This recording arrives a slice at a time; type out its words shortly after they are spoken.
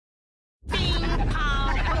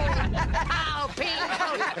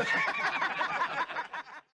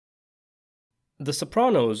The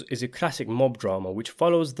Sopranos is a classic mob drama which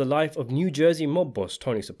follows the life of New Jersey mob boss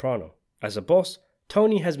Tony Soprano. As a boss,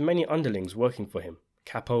 Tony has many underlings working for him,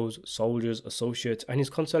 capos, soldiers, associates, and his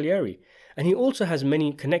consigliere, and he also has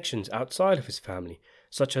many connections outside of his family,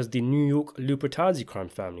 such as the New York Lupertazzi crime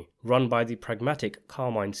family, run by the pragmatic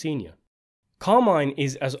Carmine Sr. Carmine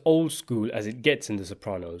is as old school as it gets in The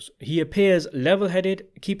Sopranos. He appears level-headed,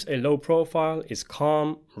 keeps a low profile, is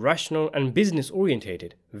calm, rational, and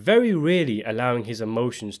business-orientated, very rarely allowing his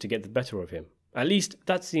emotions to get the better of him. At least,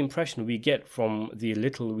 that's the impression we get from the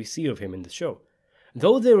little we see of him in the show.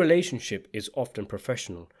 Though their relationship is often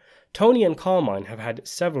professional, Tony and Carmine have had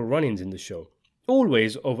several run-ins in the show,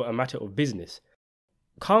 always over a matter of business.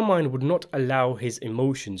 Carmine would not allow his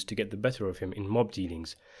emotions to get the better of him in mob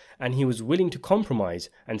dealings, and he was willing to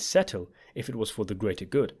compromise and settle if it was for the greater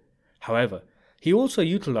good. However, he also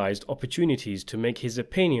utilized opportunities to make his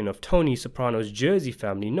opinion of Tony Soprano's Jersey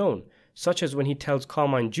family known, such as when he tells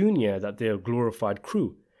Carmine Jr. that they are a glorified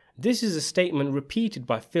crew. This is a statement repeated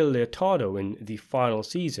by Phil Leotardo in the final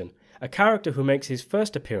season, a character who makes his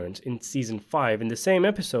first appearance in season 5 in the same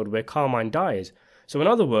episode where Carmine dies. So in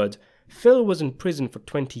other words, Phil was in prison for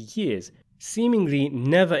 20 years, seemingly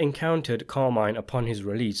never encountered Carmine upon his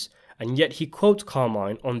release, and yet he quotes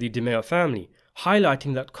Carmine on the DeMeo family,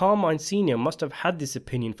 highlighting that Carmine Sr. must have had this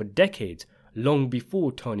opinion for decades, long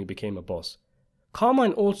before Tony became a boss.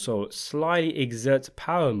 Carmine also slyly exerts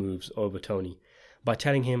power moves over Tony by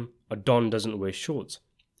telling him a don doesn't wear shorts.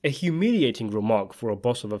 A humiliating remark for a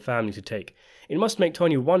boss of a family to take. It must make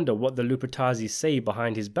Tony wonder what the Lupertazzis say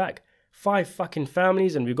behind his back. 5 fucking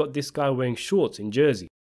families and we got this guy wearing shorts in Jersey.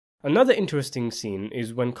 Another interesting scene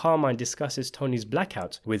is when Carmine discusses Tony's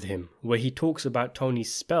blackouts with him, where he talks about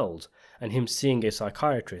Tony's spells and him seeing a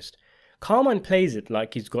psychiatrist. Carmine plays it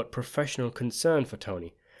like he's got professional concern for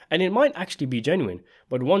Tony, and it might actually be genuine,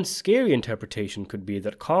 but one scary interpretation could be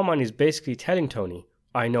that Carmine is basically telling Tony,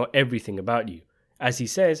 I know everything about you. As he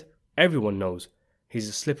says, everyone knows. He's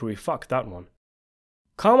a slippery fuck, that one.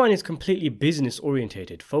 Carmine is completely business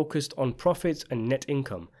orientated, focused on profits and net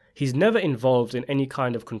income. He's never involved in any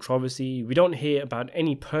kind of controversy. We don't hear about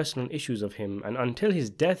any personal issues of him, and until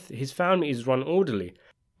his death, his family is run orderly,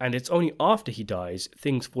 and it's only after he dies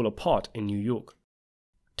things fall apart in New York.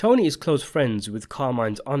 Tony is close friends with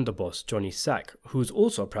Carmine's underboss, Ginny Sack, who's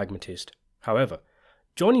also a pragmatist. However,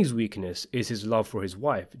 Johnny's weakness is his love for his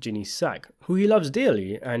wife, Ginny Sack, who he loves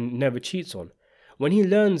dearly and never cheats on. When he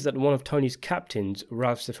learns that one of Tony's captains,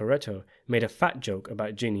 Ralph Cifaretto, made a fat joke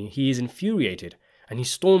about Ginny, he is infuriated, and he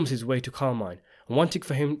storms his way to Carmine, wanting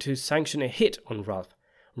for him to sanction a hit on Ralph.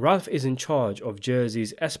 Ralph is in charge of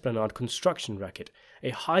Jersey's Esplanade construction racket,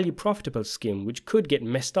 a highly profitable skim which could get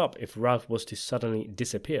messed up if Ralph was to suddenly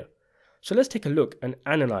disappear. So let's take a look and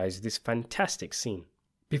analyze this fantastic scene.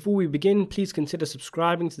 Before we begin, please consider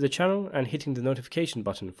subscribing to the channel and hitting the notification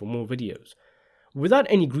button for more videos. Without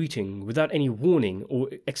any greeting, without any warning or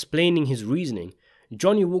explaining his reasoning,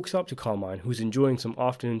 Johnny walks up to Carmine, who's enjoying some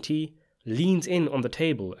afternoon tea, leans in on the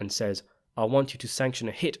table and says, I want you to sanction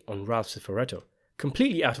a hit on Ralph Cifaretto,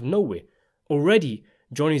 completely out of nowhere. Already,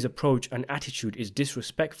 Johnny's approach and attitude is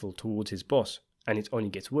disrespectful towards his boss, and it only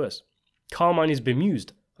gets worse. Carmine is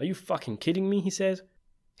bemused. Are you fucking kidding me, he says.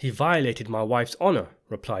 He violated my wife's honor,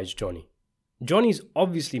 replies Johnny. Johnny's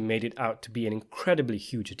obviously made it out to be an incredibly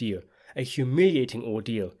huge deal, a humiliating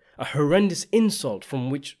ordeal, a horrendous insult from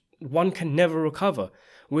which one can never recover,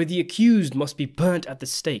 where the accused must be burnt at the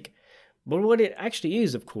stake. But what it actually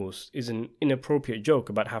is, of course, is an inappropriate joke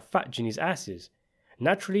about how fat Ginny's ass is.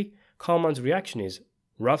 Naturally, Carmine's reaction is,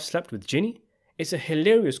 Ralph slept with Ginny? It's a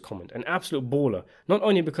hilarious comment, an absolute baller, not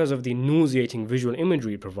only because of the nauseating visual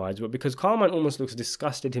imagery it provides, but because Carmine almost looks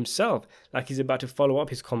disgusted himself, like he's about to follow up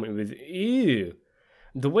his comment with, ew.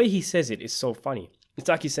 The way he says it is so funny. It's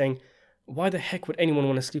like he's saying, why the heck would anyone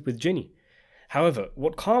want to sleep with Ginny? However,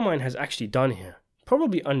 what Carmine has actually done here,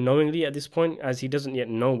 probably unknowingly at this point as he doesn't yet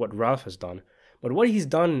know what Ralph has done, but what he's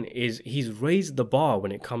done is he's raised the bar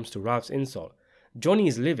when it comes to Ralph's insult. Johnny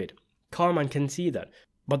is livid. Carmine can see that.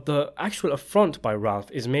 But the actual affront by Ralph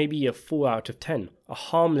is maybe a 4 out of 10, a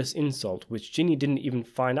harmless insult which Ginny didn't even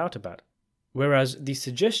find out about. Whereas the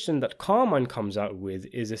suggestion that Carmine comes out with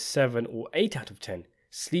is a 7 or 8 out of 10,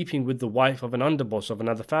 sleeping with the wife of an underboss of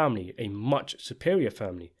another family, a much superior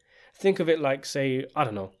family. Think of it like, say, I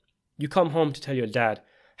don't know, you come home to tell your dad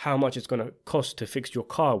how much it's going to cost to fix your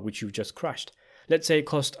car which you've just crashed. Let's say it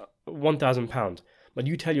cost £1,000, but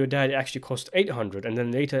you tell your dad it actually cost 800 and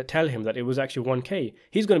then later tell him that it was actually 1k.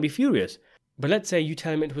 He's going to be furious. But let's say you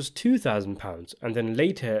tell him it was £2,000 and then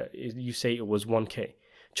later you say it was 1k.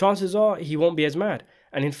 chances are he won't be as mad,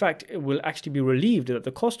 and in fact will actually be relieved that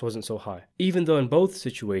the cost wasn't so high, even though in both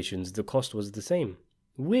situations the cost was the same.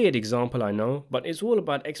 Weird example, I know, but it's all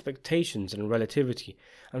about expectations and relativity,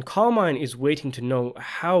 and Carmine is waiting to know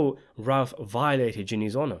how Ralph violated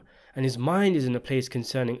Ginny's honor, and his mind is in a place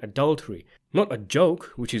concerning adultery, not a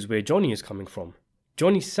joke, which is where Johnny is coming from.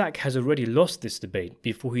 Ginny Sack has already lost this debate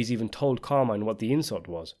before he's even told Carmine what the insult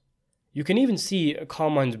was. You can even see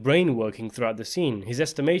Carmine's brain working throughout the scene. His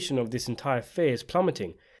estimation of this entire affair is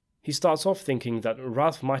plummeting. He starts off thinking that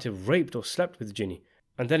Ralph might have raped or slept with Ginny,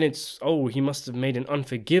 and then it's, oh, he must have made an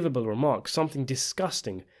unforgivable remark, something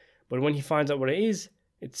disgusting, but when he finds out what it is,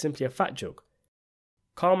 it's simply a fat joke.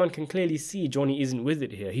 Carmine can clearly see Johnny isn't with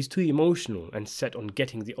it here. He's too emotional and set on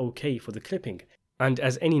getting the okay for the clipping, and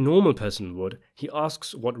as any normal person would, he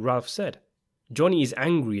asks what Ralph said. Johnny is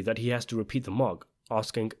angry that he has to repeat the mark,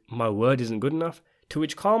 asking, "My word isn't good enough?" To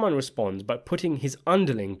which Carmine responds by putting his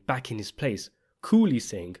underling back in his place, coolly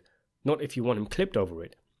saying, "Not if you want him clipped over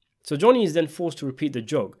it." So Johnny is then forced to repeat the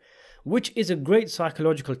joke, which is a great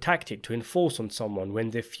psychological tactic to enforce on someone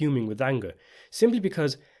when they're fuming with anger, simply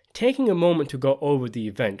because taking a moment to go over the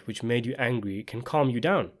event which made you angry can calm you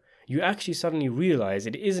down. You actually suddenly realize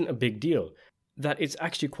it isn't a big deal, that it's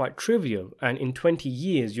actually quite trivial, and in 20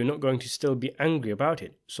 years you're not going to still be angry about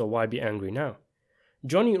it, so why be angry now?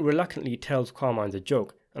 Johnny reluctantly tells Carmine the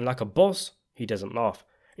joke, and like a boss, he doesn't laugh,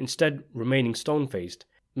 instead remaining stone-faced.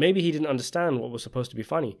 Maybe he didn't understand what was supposed to be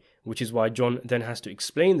funny, which is why John then has to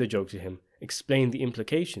explain the joke to him, explain the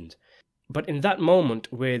implications. But in that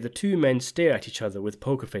moment where the two men stare at each other with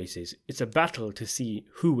poker faces, it's a battle to see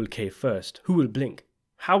who will cave first, who will blink.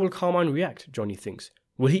 How will Carmine react, Johnny thinks?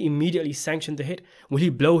 Will he immediately sanction the hit? Will he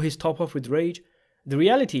blow his top off with rage? The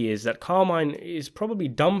reality is that Carmine is probably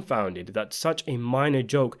dumbfounded that such a minor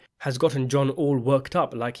joke has gotten John all worked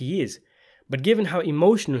up like he is. But given how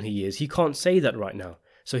emotional he is, he can't say that right now,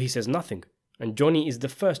 so he says nothing. And Johnny is the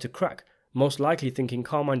first to crack, most likely thinking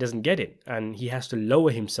Carmine doesn't get it, and he has to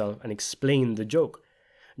lower himself and explain the joke.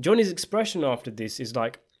 Johnny's expression after this is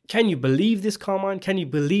like, "Can you believe this, Carmine? Can you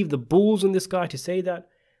believe the balls on this guy to say that?"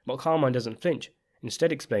 But Carmine doesn't flinch,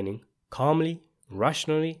 instead explaining, calmly,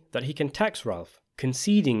 rationally, that he can tax Ralph,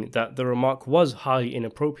 conceding that the remark was highly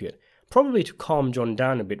inappropriate, probably to calm John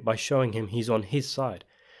down a bit by showing him he's on his side.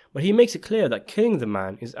 But he makes it clear that killing the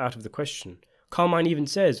man is out of the question. Carmine even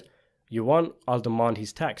says, "You want, I'll demand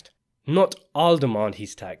he's taxed." Not "I'll demand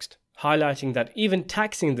he's taxed," highlighting that even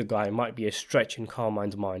taxing the guy might be a stretch in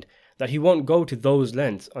Carmine's mind, that he won't go to those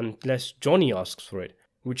lengths unless Johnny asks for it,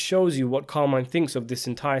 which shows you what Carmine thinks of this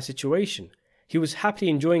entire situation. He was happily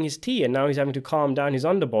enjoying his tea and now he's having to calm down his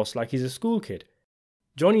underboss like he's a school kid.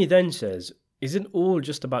 Johnny then says, "Is it all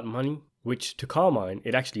just about money?" Which, to Carmine,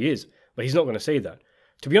 it actually is, but he's not going to say that.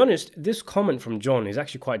 To be honest, this comment from John is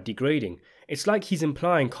actually quite degrading. It's like he's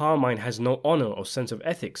implying Carmine has no honor or sense of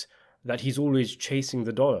ethics, that he's always chasing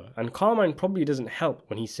the dollar, and Carmine probably doesn't help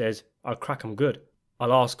when he says, "I'll crack 'em good.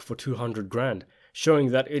 I'll ask for 200 grand, showing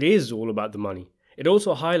that it is all about the money. It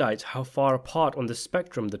also highlights how far apart on the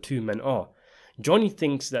spectrum the two men are. Johnny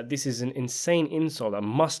thinks that this is an insane insult that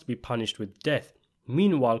must be punished with death.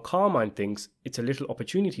 Meanwhile, Carmine thinks it's a little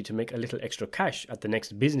opportunity to make a little extra cash at the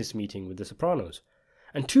next business meeting with the Sopranos.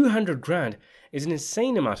 And 200 grand is an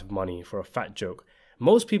insane amount of money for a fat joke.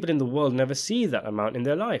 Most people in the world never see that amount in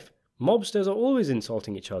their life. Mobsters are always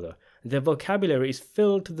insulting each other. Their vocabulary is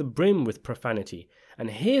filled to the brim with profanity. And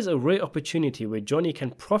here's a rare opportunity where Johnny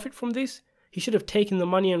can profit from this. He should have taken the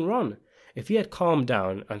money and run. If he had calmed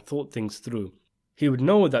down and thought things through, he would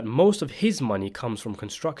know that most of his money comes from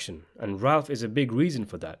construction, and Ralph is a big reason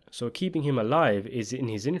for that, so keeping him alive is in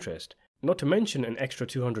his interest. Not to mention an extra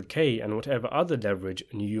 200k and whatever other leverage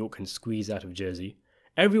New York can squeeze out of Jersey.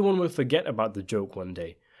 Everyone will forget about the joke one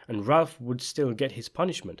day, and Ralph would still get his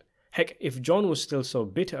punishment. Heck, if John was still so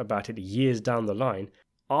bitter about it years down the line,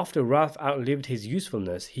 after Ralph outlived his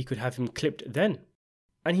usefulness, he could have him clipped then.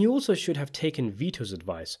 And he also should have taken Vito's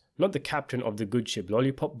advice, not the captain of the good ship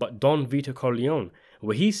Lollipop, but Don Vito Corleone,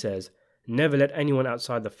 where he says, "Never let anyone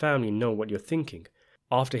outside the family know what you're thinking,"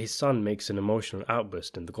 after his son makes an emotional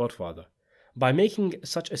outburst in The Godfather. By making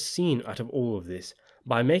such a scene out of all of this,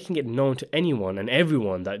 by making it known to anyone and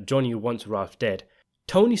everyone that Johnny wants Ralph dead,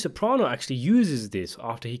 Tony Soprano actually uses this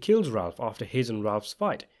after he kills Ralph after his and Ralph's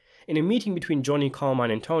fight. In a meeting between Johnny,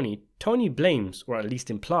 Carmine and Tony, Tony blames, or at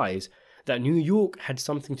least implies, that New York had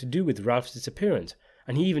something to do with Ralph's disappearance,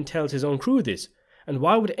 and he even tells his own crew this. And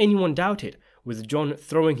why would anyone doubt it, with John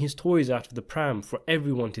throwing his toys out of the pram for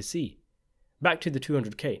everyone to see? Back to the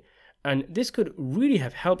 200k. And this could really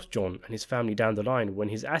have helped John and his family down the line when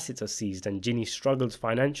his assets are seized and Ginny struggles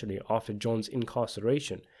financially after John's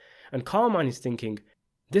incarceration. And Carmine is thinking,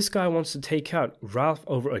 this guy wants to take out Ralph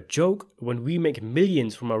over a joke when we make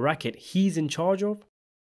millions from a racket he's in charge of?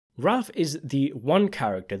 Ralph is the one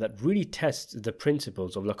character that really tests the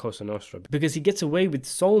principles of La Cosa Nostra because he gets away with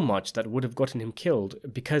so much that would have gotten him killed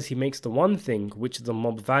because he makes the one thing which the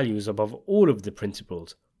mob values above all of the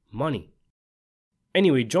principles: money.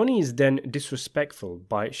 Anyway, Johnny is then disrespectful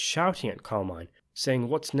by shouting at Carmine, saying,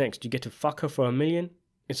 "What's next? You get to fuck her for $1 million?"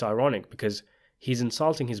 It's ironic because he's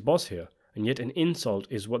insulting his boss here, and yet an insult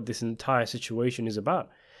is what this entire situation is about.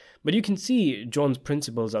 But you can see John's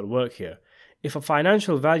principles at work here. If a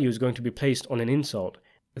financial value is going to be placed on an insult,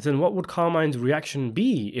 then what would Carmine's reaction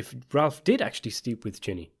be if Ralph did actually sleep with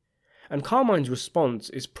Ginny? And Carmine's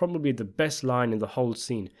response is probably the best line in the whole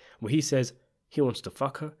scene, where he says he wants to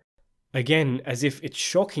fuck her. Again, as if it's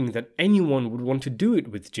shocking that anyone would want to do it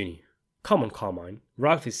with Ginny. Come on, Carmine.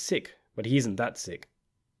 Ralph is sick, but he isn't that sick.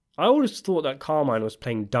 I always thought that Carmine was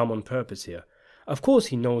playing dumb on purpose here. Of course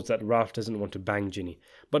he knows that Ralph doesn't want to bang Ginny,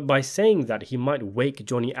 but by saying that he might wake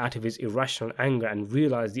Johnny out of his irrational anger and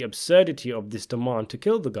realize the absurdity of this demand to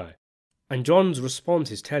kill the guy. And John's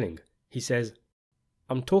response is telling. He says,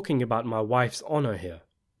 "I'm talking about my wife's honor here.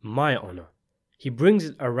 My honor." He brings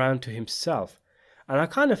it around to himself. And I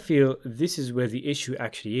kind of feel this is where the issue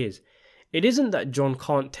actually is. It isn't that John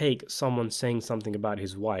can't take someone saying something about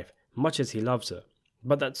his wife, much as he loves her,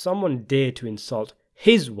 but that someone dared to insult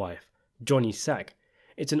his wife, Ginny Sack.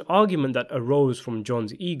 It's an argument that arose from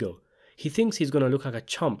John's ego. He thinks he's going to look like a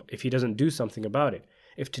chump if he doesn't do something about it.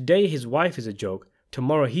 If today his wife is a joke,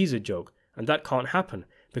 tomorrow he's a joke, and that can't happen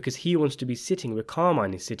because he wants to be sitting where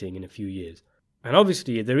Carmine is sitting in a few years. And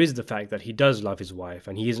obviously there is the fact that he does love his wife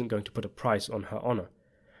and he isn't going to put a price on her honor.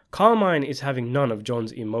 Carmine is having none of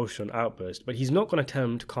John's emotional outburst, but he's not going to tell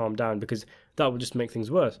him to calm down because that will just make things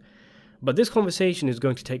worse. But this conversation is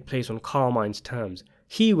going to take place on Carmine's terms.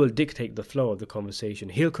 He will dictate the flow of the conversation.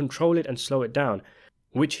 He'll control it and slow it down,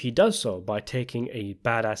 which he does so by taking a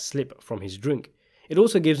badass slip from his drink. It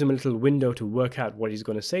also gives him a little window to work out what he's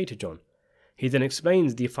going to say to John. He then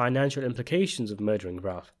explains the financial implications of murdering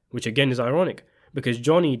Ralph, which again is ironic, because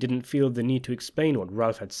Johnny didn't feel the need to explain what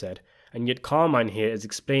Ralph had said, and yet Carmine here is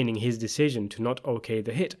explaining his decision to not okay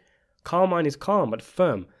the hit. Carmine is calm but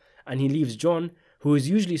firm, and he leaves John, who is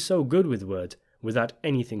usually so good with words, without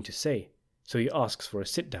anything to say, so he asks for a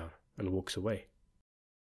sit down and walks away.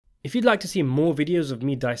 If you'd like to see more videos of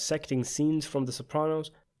me dissecting scenes from The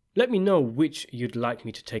Sopranos, let me know which you'd like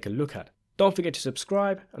me to take a look at. Don't forget to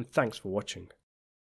subscribe, and thanks for watching.